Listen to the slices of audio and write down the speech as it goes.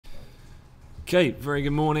Okay, very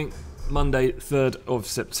good morning. Monday, 3rd of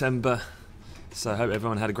September. So I hope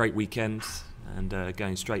everyone had a great weekend and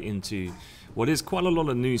going straight into what is quite a lot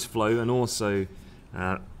of news flow, and also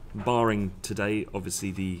barring today,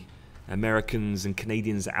 obviously the Americans and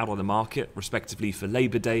Canadians are out of the market respectively for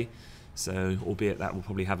Labour Day. So albeit that will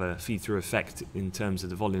probably have a feed-through effect in terms of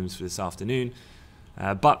the volumes for this afternoon.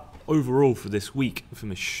 But overall for this week,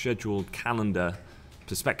 from a scheduled calendar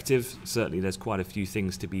perspective, certainly there's quite a few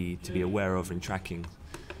things to be aware of and tracking.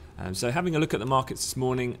 So having a look at the markets this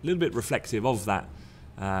morning, a little bit reflective of that.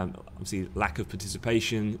 Obviously lack of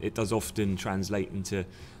participation, it does often translate into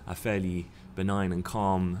a fairly benign and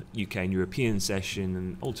calm UK and European session,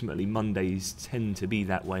 and ultimately Mondays tend to be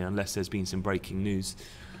that way unless there's been some breaking news.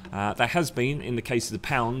 There has been in the case of the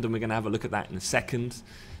pound, and we're going to have a look at that in a second,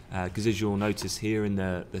 because as you'll notice here in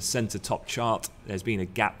the centre top chart, there's been a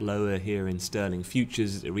gap lower here in sterling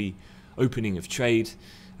futures at the reopening of trade,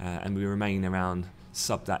 and we remain around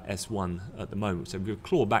sub that S1 at the moment. So we've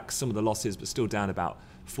clawed back some of the losses, but still down about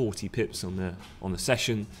 40 pips on the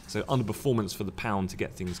session. So underperformance for the pound to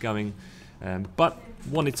get things going. But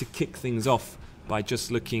wanted to kick things off by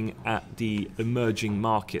just looking at the emerging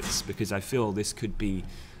markets, because I feel this could be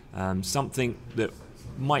something that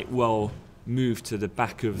might well move to the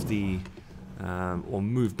back of the or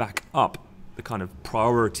move back up the kind of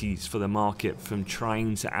priorities for the market from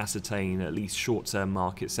trying to ascertain at least short-term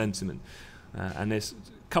market sentiment. And there's a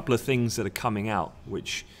couple of things that are coming out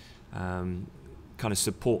which kind of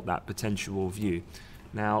support that potential view.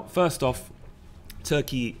 Now, first off,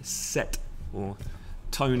 Turkey set or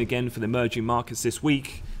tone again for the emerging markets this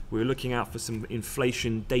week. We're looking out for some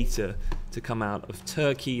inflation data to come out of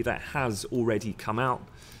Turkey. That has already come out.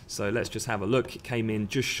 So let's just have a look. It came in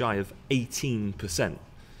just shy of 18%.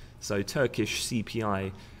 So Turkish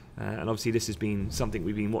CPI, and obviously this has been something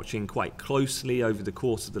we've been watching quite closely over the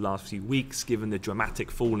course of the last few weeks, given the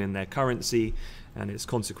dramatic fall in their currency and its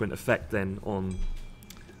consequent effect then on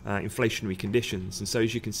inflationary conditions. And so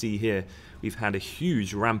as you can see here, we've had a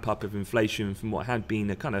huge ramp up of inflation from what had been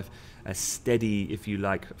a kind of a steady, if you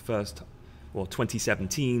like,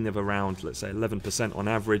 2017 of around, let's say, 11% on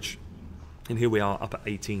average. And here we are up at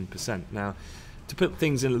 18%. Now, to put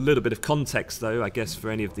things in a little bit of context, though, I guess for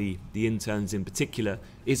any of the interns in particular,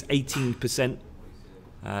 is 18%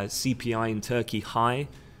 CPI in Turkey high?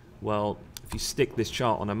 Well, if you stick this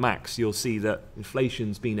chart on a max, you'll see that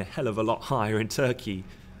inflation's been a hell of a lot higher in Turkey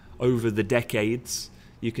over the decades.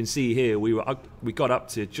 You can see here we got up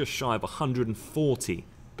to just shy of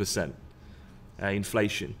 140%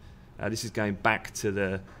 inflation. This is going back to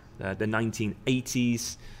the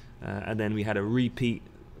 1980s, and then we had a repeat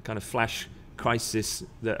kind of flash crisis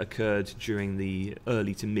that occurred during the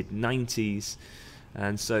early to mid 90s,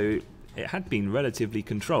 and so it had been relatively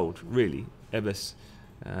controlled really ever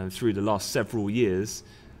through the last several years.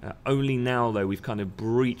 Only now though we've kind of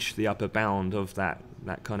breached the upper bound of that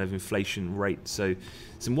kind of inflation rate. So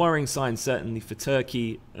some worrying signs certainly for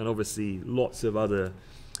Turkey, and obviously lots of other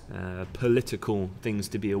political things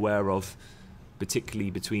to be aware of,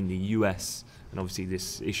 particularly between the US and obviously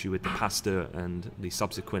this issue with the pasta and the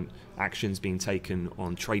subsequent actions being taken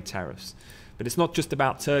on trade tariffs. But it's not just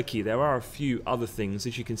about Turkey. There are a few other things.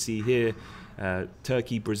 As you can see here,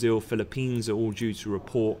 Turkey, Brazil, Philippines are all due to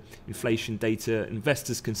report inflation data.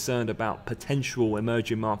 Investors concerned about potential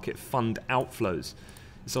emerging market fund outflows.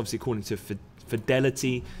 It's obviously according to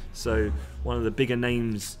Fidelity, so one of the bigger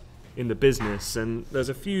names in the business. And there's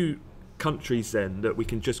a few countries then that we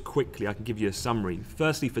can just quickly, I can give you a summary.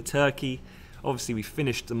 Firstly, for Turkey, obviously we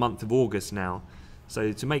finished the month of August now.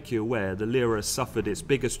 So to make you aware, the lira suffered its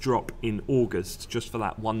biggest drop in August, just for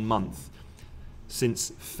that 1 month,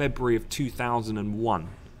 since February of 2001.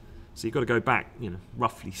 So you've got to go back,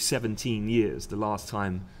 roughly 17 years, the last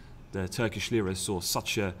time the Turkish lira saw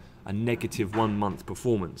such a negative 1 month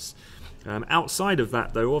performance. Outside of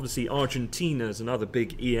that though, obviously Argentina is another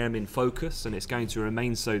big EM in focus, and it's going to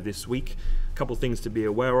remain so this week. A couple of things to be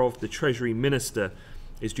aware of. The Treasury Minister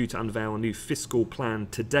is due to unveil a new fiscal plan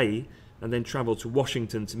today, and then travel to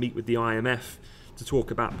Washington to meet with the IMF to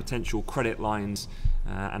talk about potential credit lines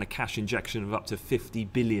and a cash injection of up to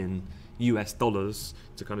 $50 billion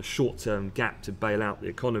to kind of short-term gap to bail out the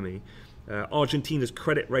economy. Argentina's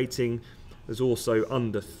credit rating is also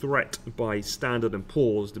under threat by Standard &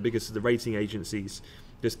 Poor's, the biggest of the rating agencies,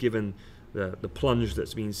 just given the plunge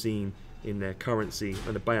that's been seen in their currency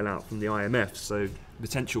and the bailout from the IMF. So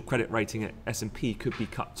potential credit rating at S&P could be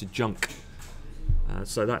cut to junk.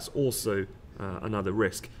 So that's also another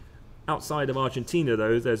risk. Outside of Argentina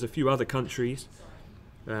though, there's a few other countries.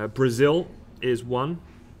 Brazil is one.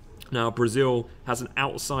 Now Brazil has an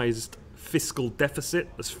outsized fiscal deficit,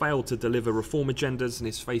 has failed to deliver reform agendas, and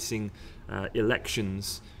is facing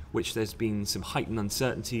elections, which there's been some heightened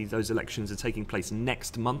uncertainty. Those elections are taking place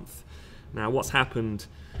next month. Now, what's happened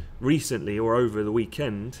recently or over the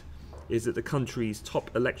weekend is that the country's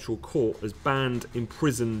top electoral court has banned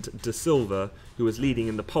imprisoned De Silva, who was leading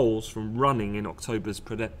in the polls, from running in October's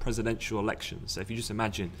presidential elections. So if you just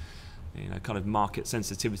imagine, kind of market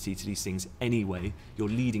sensitivity to these things anyway, your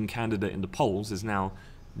leading candidate in the polls is now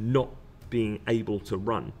not being able to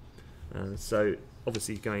run. So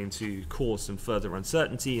obviously going to cause some further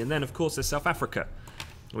uncertainty. And then, of course, there's South Africa.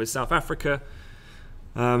 With South Africa,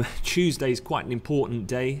 Tuesday is quite an important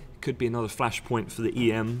day. Could be another flashpoint for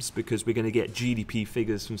the EMs, because we're going to get GDP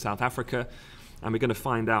figures from South Africa, and we're going to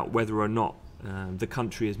find out whether or not the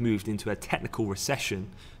country has moved into a technical recession,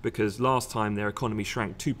 because last time their economy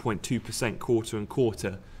shrank 2.2% quarter on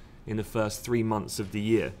quarter in the first 3 months of the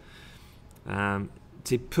year.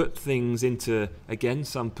 To put things into, again,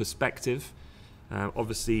 some perspective,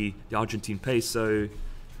 obviously the Argentine peso,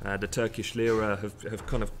 the Turkish lira have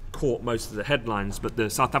kind of caught most of the headlines, but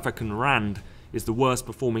the South African rand is the worst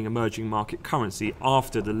performing emerging market currency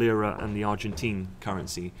after the lira and the Argentine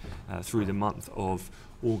currency through the month of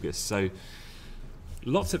August. So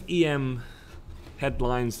lots of EM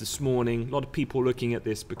headlines this morning, a lot of people looking at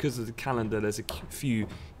this because of the calendar. There's a few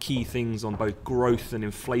key things on both growth and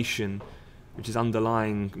inflation, which is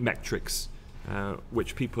underlying metrics,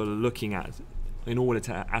 which people are looking at in order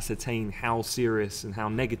to ascertain how serious and how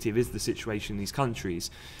negative is the situation in these countries,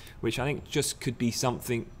 which I think just could be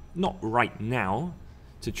something not right now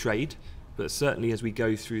to trade, but certainly as we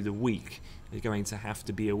go through the week, you're going to have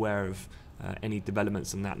to be aware of any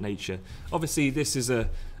developments of that nature. Obviously, this is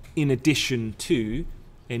in addition to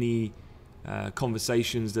any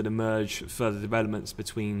conversations that emerge, further developments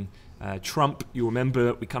between Trump. You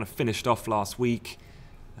remember we kind of finished off last week,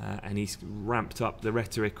 and he's ramped up the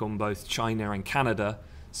rhetoric on both China and Canada.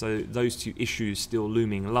 So those two issues still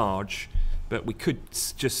looming large, but we could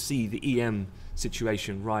just see the EM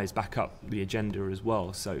situation rise back up the agenda as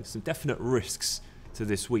well. So some definite risks to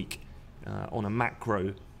this week on a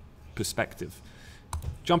macro perspective.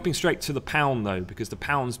 Jumping straight to the pound though, because the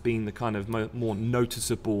pound's been the kind of more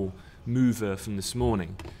noticeable mover from this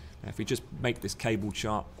morning. Now, if we just make this cable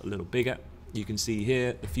chart a little bigger, you can see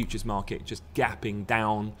here the futures market just gapping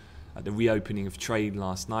down at the reopening of trade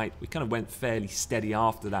last night. We kind of went fairly steady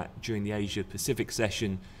after that during the Asia Pacific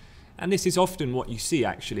session, and this is often what you see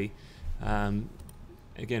actually.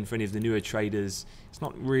 Again, for any of the newer traders, it's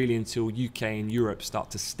not really until UK and Europe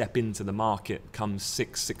start to step into the market come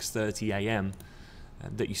 6:30 a.m.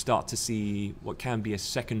 That you start to see what can be a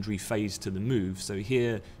secondary phase to the move. So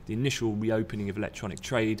here, the initial reopening of electronic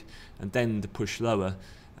trade and then the push lower.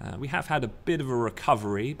 We have had a bit of a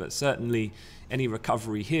recovery, but certainly any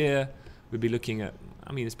recovery here, we'd be looking at,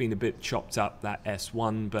 I mean, it's been a bit chopped up, that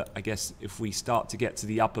S1, but I guess if we start to get to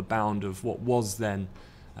the upper bound of what was then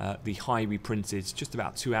the high we printed just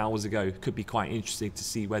about 2 hours ago, could be quite interesting to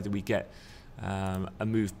see whether we get a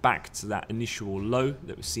move back to that initial low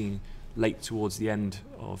that was seen late towards the end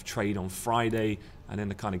of trade on Friday, and then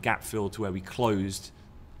the kind of gap fill to where we closed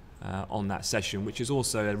on that session, which is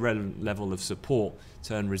also a relevant level of support,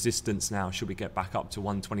 turn resistance now should we get back up to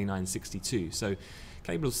 129.62. So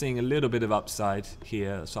cable is seeing a little bit of upside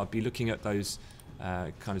here, so I'd be looking at those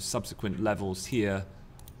kind of subsequent levels here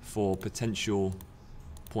for potential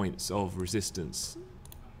points of resistance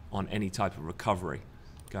on any type of recovery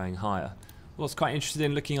going higher. Well, it's quite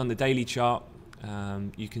interesting looking on the daily chart.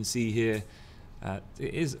 You can see here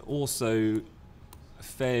it is also a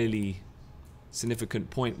fairly significant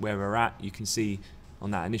point where we're at. You can see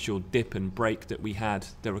on that initial dip and break that we had,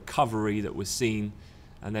 the recovery that was seen,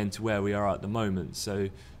 and then to where we are at the moment. So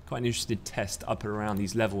quite an interesting test up and around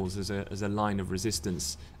these levels as a line of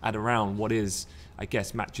resistance at around what is, I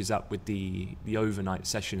guess, matches up with the overnight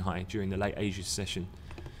session high during the late Asia session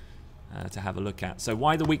to have a look at. So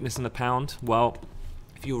why the weakness in the pound? Well,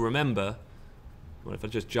 if you'll remember, well, if I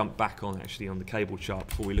just jump back on the cable chart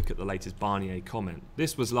before we look at the latest Barnier comment.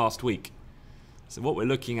 This was last week. So what we're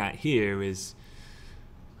looking at here is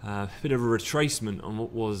a bit of a retracement on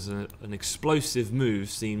what was an explosive move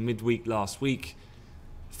seen midweek last week,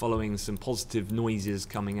 following some positive noises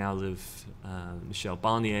coming out of Michel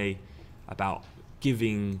Barnier about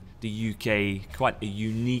giving the UK quite a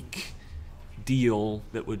unique deal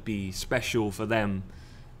that would be special for them,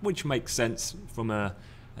 which makes sense from a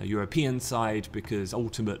European side, because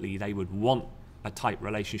ultimately they would want a tight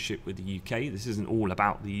relationship with the UK. This isn't all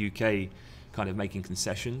about the UK kind of making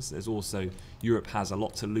concessions. There's also, Europe has a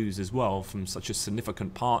lot to lose as well from such a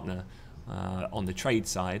significant partner on the trade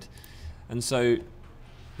side. And so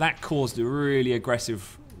that caused a really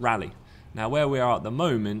aggressive rally. Now where we are at the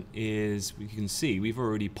moment is, you can see we've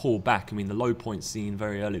already pulled back. I mean, the low point seen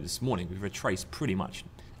very early this morning, we've retraced pretty much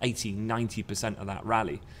 80–90% of that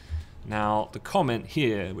rally. Now the comment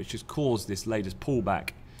here which has caused this latest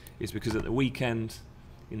pullback is because at the weekend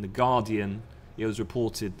in The Guardian it was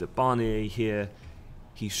reported that Barnier here,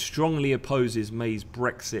 he strongly opposes May's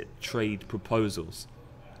Brexit trade proposals.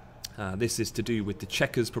 This is to do with the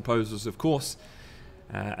Chequers proposals, of course,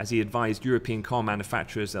 as he advised European car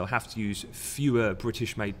manufacturers they'll have to use fewer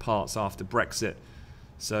British-made parts after Brexit.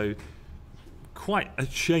 So quite a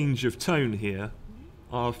change of tone here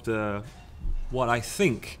after what I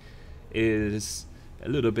think is a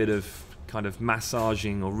little bit of kind of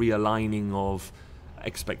massaging or realigning of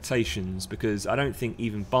expectations, because I don't think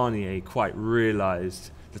even Barnier quite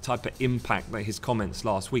realised the type of impact that his comments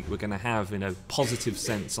last week were going to have in a positive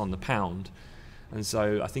sense on the pound. And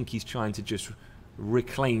so I think he's trying to just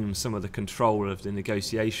reclaim some of the control of the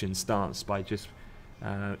negotiation stance by just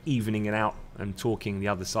evening it out and talking the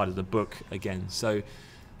other side of the book again. So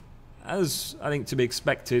as I think to be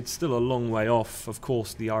expected, still a long way off. Of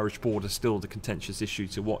course, the Irish border is still the contentious issue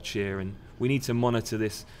to watch here, and we need to monitor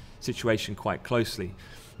this situation quite closely.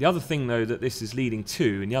 The other thing, though, that this is leading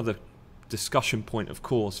to, and the other discussion point, of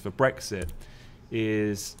course, for Brexit,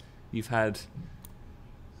 is you've had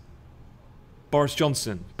Boris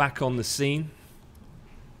Johnson back on the scene.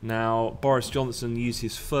 Now, Boris Johnson used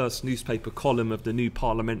his first newspaper column of the new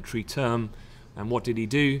parliamentary term, and what did he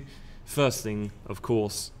do? First thing, of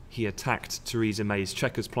course, he attacked Theresa May's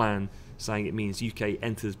Chequers plan, saying it means UK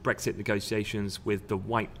enters Brexit negotiations with the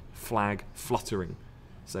white flag fluttering.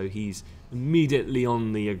 So he's immediately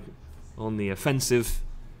on the offensive,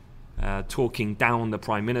 talking down the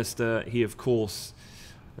Prime Minister. He, of course,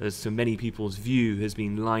 as to many people's view, has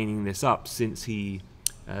been lining this up since he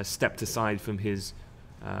stepped aside from his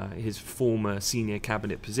former senior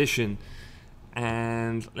cabinet position.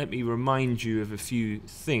 And let me remind you of a few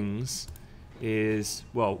things. Is,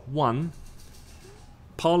 well, one,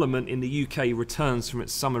 Parliament in the UK returns from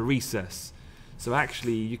its summer recess. So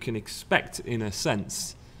actually you can expect, in a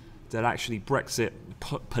sense, that actually Brexit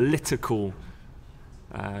political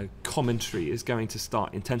commentary is going to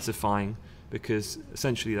start intensifying, because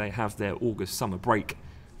essentially they have their August summer break.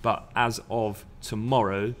 But as of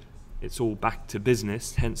tomorrow, it's all back to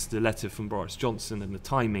business, hence the letter from Boris Johnson and the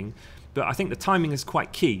timing. But I think the timing is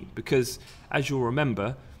quite key, because as you'll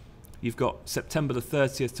remember, you've got September the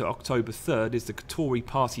 30th to October 3rd is the Tory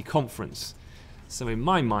party conference. So in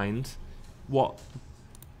my mind, what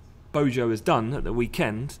Bojo has done at the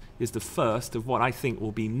weekend is the first of what I think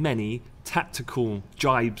will be many tactical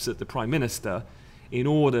jibes at the Prime Minister in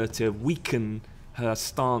order to weaken her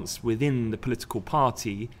stance within the political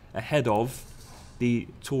party ahead of the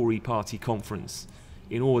Tory party conference,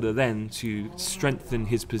 in order then to strengthen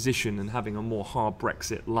his position and having a more hard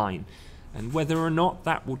Brexit line. And whether or not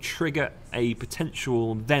that will trigger a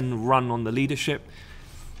potential then run on the leadership,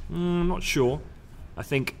 I'm not sure. I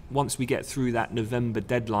think once we get through that November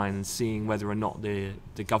deadline and seeing whether or not the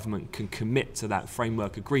government can commit to that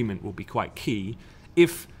framework agreement will be quite key.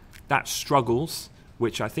 If that struggles,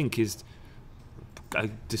 which I think is a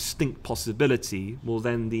distinct possibility, well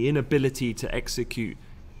then the inability to execute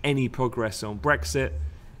any progress on Brexit,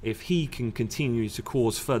 if he can continue to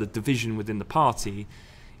cause further division within the party,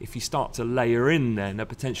 if you start to layer in then a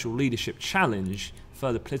potential leadership challenge,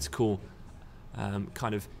 further political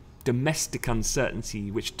kind of domestic uncertainty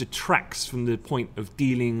which detracts from the point of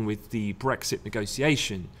dealing with the Brexit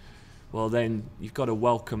negotiation, well then you've got to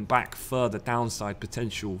welcome back further downside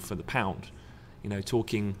potential for the pound. You know,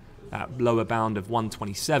 talking that lower bound of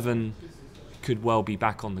 127 could well be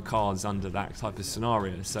back on the cards under that type of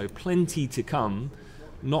scenario. So plenty to come.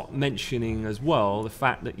 Not mentioning as well the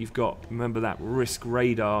fact that you've got, remember that risk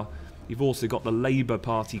radar, you've also got the Labour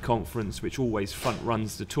Party conference which always front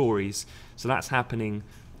runs the Tories. So that's happening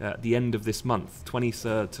at the end of this month,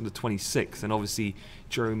 23rd to the 26th, and obviously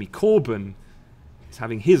Jeremy Corbyn is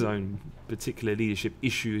having his own particular leadership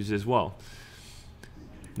issues as well.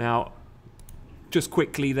 Now, just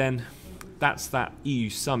quickly then, that's that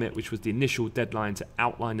EU summit which was the initial deadline to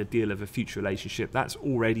outline the deal of a future relationship. That's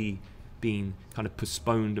already been kind of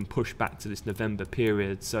postponed and pushed back to this November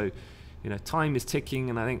period. So, you know, time is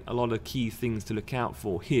ticking, and I think a lot of key things to look out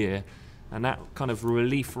for here. And that kind of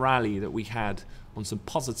relief rally that we had on some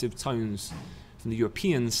positive tones from the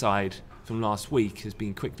European side from last week has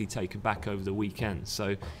been quickly taken back over the weekend.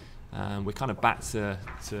 So we're kind of back to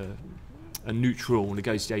a neutral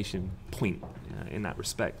negotiation point in that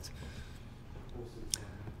respect.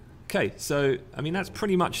 Okay, so I mean that's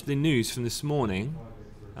pretty much the news from this morning.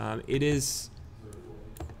 It is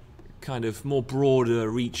kind of more broader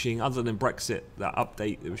reaching, other than Brexit, that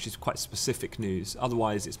update, which is quite specific news.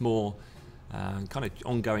 Otherwise, it's more kind of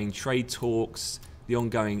ongoing trade talks, the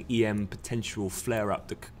ongoing EM potential flare-up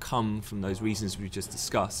that could come from those reasons we just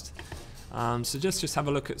discussed. So just have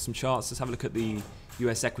a look at some charts. Let's have a look at the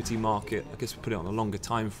US equity market. I guess we put it on a longer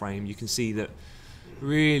time frame. You can see that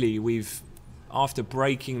really after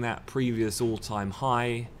breaking that previous all-time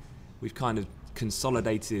high, we've kind of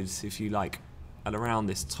consolidated, if you like, at around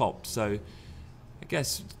this top. So I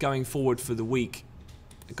guess going forward for the week,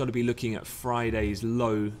 I've got to be looking at Friday's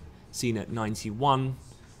low seen at 91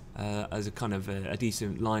 as a kind of a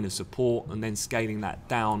decent line of support, and then scaling that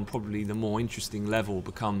down. Probably the more interesting level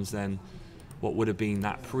becomes then what would have been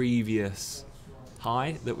that previous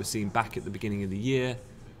high that was seen back at the beginning of the year,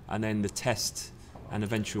 and then the test and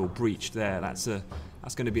eventual breach there. That's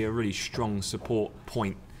going to be a really strong support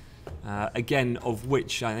point. Again, of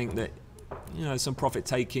which I think that some profit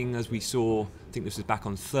taking, as we saw, I think this was back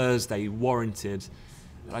on Thursday, warranted.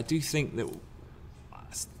 But I do think that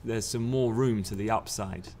there's some more room to the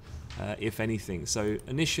upside, if anything. So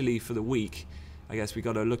initially for the week, I guess we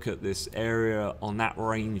got to look at this area on that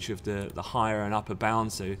range of the higher and upper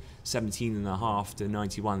bound, so 17.5 to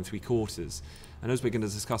 91.75. And as we're going to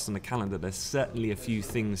discuss on the calendar, there's certainly a few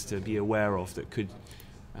things to be aware of that could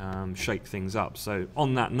shake things up. So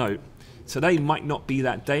on that note, today might not be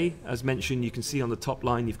that day. As mentioned, you can see on the top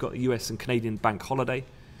line, you've got the US and Canadian bank holiday.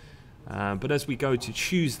 But as we go to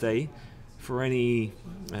Tuesday, for any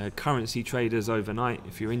currency traders overnight,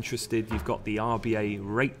 if you're interested, you've got the RBA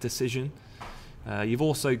rate decision. You've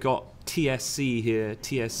also got TSC here.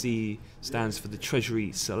 TSC stands for the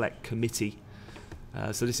Treasury Select Committee.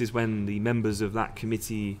 So this is when the members of that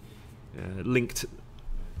committee linked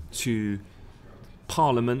to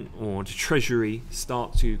Parliament or to Treasury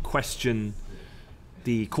start to question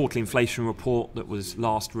the quarterly inflation report that was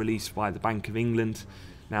last released by the Bank of England.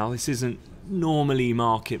 Now, this isn't normally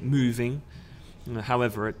market moving.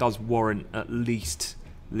 However, it does warrant at least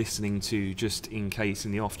listening to, just in case,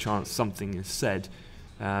 in the off chance something is said.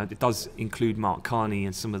 It does include Mark Carney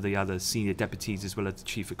and some of the other senior deputies, as well as the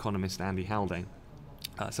chief economist Andy Haldane.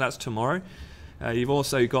 So that's tomorrow. You've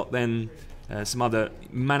also got then some other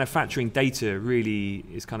manufacturing data. Really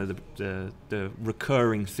is kind of the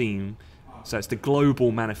recurring theme. So it's the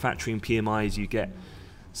global manufacturing PMIs you get.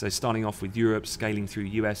 So starting off with Europe, scaling through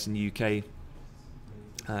US and UK.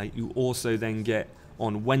 You also then get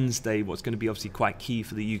on Wednesday, what's going to be obviously quite key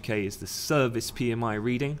for the UK is the service PMI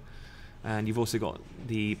reading. And you've also got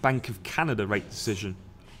the Bank of Canada rate decision,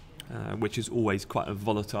 which is always quite a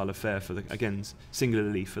volatile affair for again,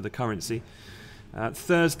 singularly for the currency.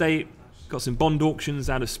 Thursday, got some bond auctions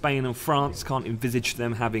out of Spain and France. Can't envisage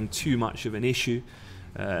them having too much of an issue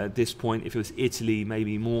at this point. If it was Italy,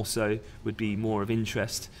 maybe more so, would be more of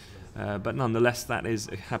interest. But nonetheless, that is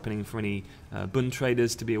happening for any bund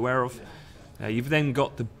traders to be aware of. You've then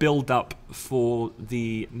got the build-up for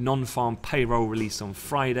the non-farm payroll release on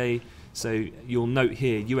Friday. So you'll note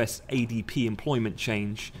here, US ADP employment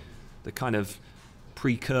change, the kind of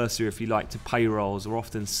precursor, if you like, to payrolls, are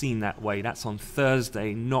often seen that way. That's on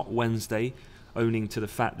Thursday, not Wednesday, owing to the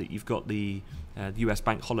fact that you've got the US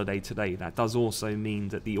bank holiday today. That does also mean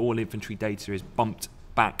that the oil inventory data is bumped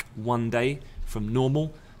back one day from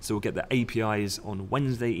normal. So we'll get the APIs on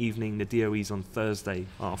Wednesday evening, the DOEs on Thursday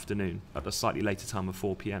afternoon at a slightly later time of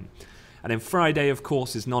 4 p.m. And then Friday, of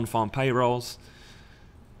course, is non-farm payrolls.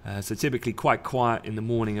 So typically quite quiet in the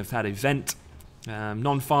morning of that event.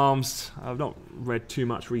 Non-farms, I've not read too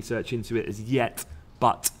much research into it as yet,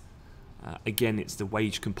 but again, it's the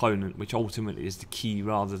wage component, which ultimately is the key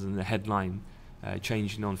rather than the headline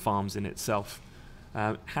changing on farms in itself.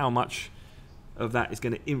 How much of that is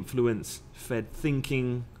going to influence Fed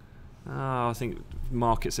thinking? I think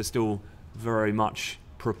markets are still very much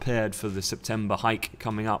prepared for the September hike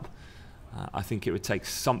coming up. I think it would take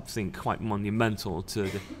something quite monumental to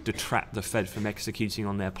detract the Fed from executing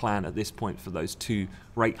on their plan at this point for those two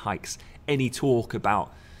rate hikes. Any talk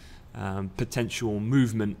about potential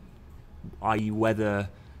movement, i.e. whether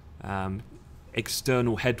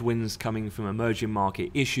external headwinds coming from emerging market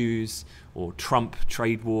issues or Trump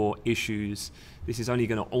trade war issues, this is only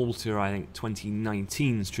going to alter, I think,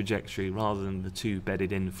 2019's trajectory rather than the two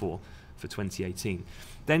bedded in for 2018.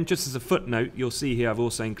 Then just as a footnote, you'll see here I've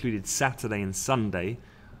also included Saturday and Sunday.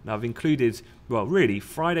 Now I've included, well really,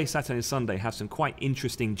 Friday, Saturday and Sunday have some quite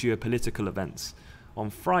interesting geopolitical events. On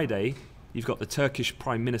Friday, you've got the Turkish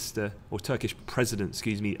Prime Minister, or Turkish President,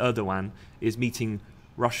 Erdogan, is meeting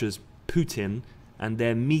Russia's Putin, and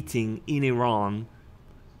they're meeting in Iran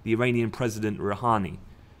the Iranian President Rouhani.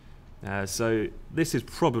 So this is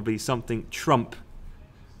probably something Trump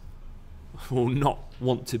will not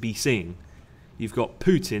want to be seeing. You've got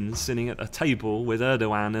Putin sitting at a table with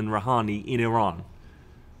Erdogan and Rouhani in Iran.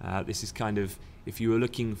 This is kind of, if you were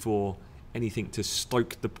looking for anything to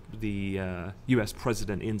stoke the US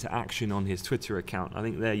president into action on his Twitter account, I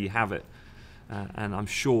think there you have it. And I'm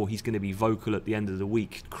sure he's going to be vocal at the end of the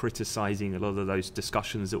week, criticising a lot of those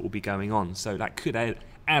discussions that will be going on. So that could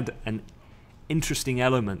add an interesting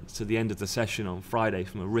element to the end of the session on Friday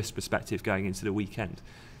from a risk perspective going into the weekend.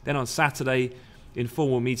 Then on Saturday,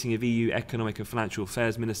 informal meeting of EU economic and financial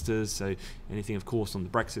affairs ministers. So anything, of course, on the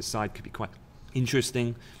Brexit side could be quite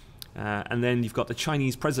interesting. And then you've got the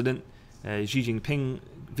Chinese president, Xi Jinping,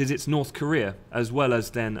 visits North Korea, as well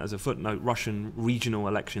as then, as a footnote, Russian regional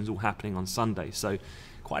elections all happening on Sunday. So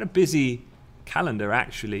quite a busy calendar,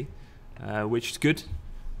 actually, which is good.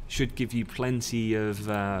 Should give you plenty of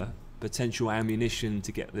potential ammunition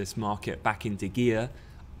to get this market back into gear.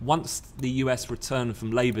 Once the US return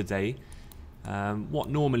from Labor Day, what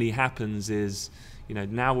normally happens is,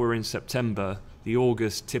 now we're in September, the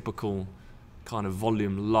August typical kind of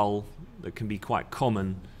volume lull that can be quite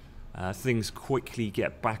common. Things quickly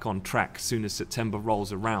get back on track as soon as September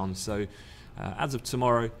rolls around. So as of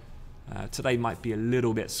tomorrow, today might be a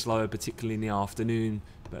little bit slower, particularly in the afternoon,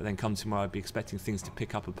 but then come tomorrow I'd be expecting things to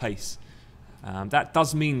pick up a pace. That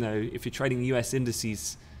does mean, though, if you're trading US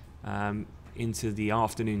indices into the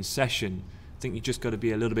afternoon session, I think you just got to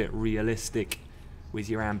be a little bit realistic with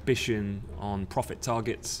your ambition on profit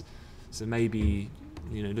targets. So maybe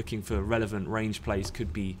looking for relevant range plays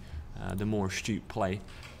could be the more astute play.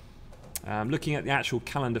 Looking at the actual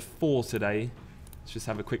calendar for today, let's just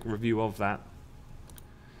have a quick review of that.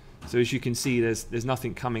 So as you can see, there's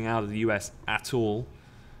nothing coming out of the US at all.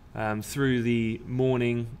 Through the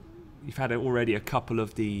morning, you've had already a couple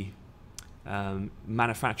of the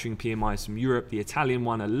manufacturing PMIs from Europe. The Italian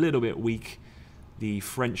one a little bit weak. The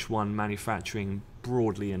French one, manufacturing,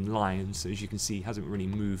 broadly in line. So as you can see, hasn't really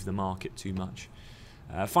moved the market too much.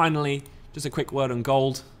 Finally, just a quick word on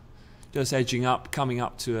gold. Just edging up, coming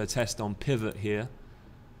up to a test on pivot here.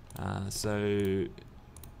 So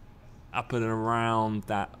up and around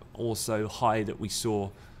that also high that we saw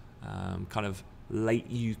kind of late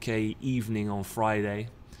UK evening on Friday.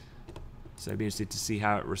 So I'd be interested to see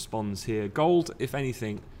how it responds here. Gold, if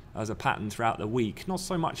anything, as a pattern throughout the week, not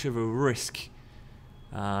so much of a risk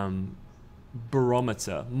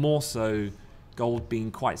barometer, more so gold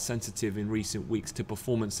being quite sensitive in recent weeks to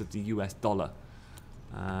performance of the US dollar.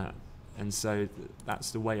 And so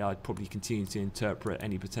that's the way I'd probably continue to interpret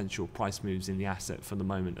any potential price moves in the asset for the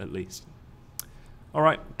moment, at least. All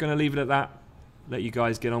right, going to leave it at that. Let you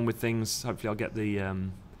guys get on with things. Hopefully I'll get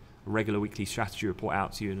the regular weekly strategy report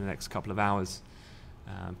out to you in the next couple of hours.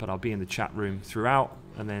 But I'll be in the chat room throughout,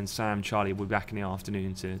 and then Sam, Charlie will be back in the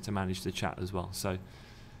afternoon to manage the chat as well. So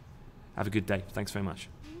have a good day. Thanks very much.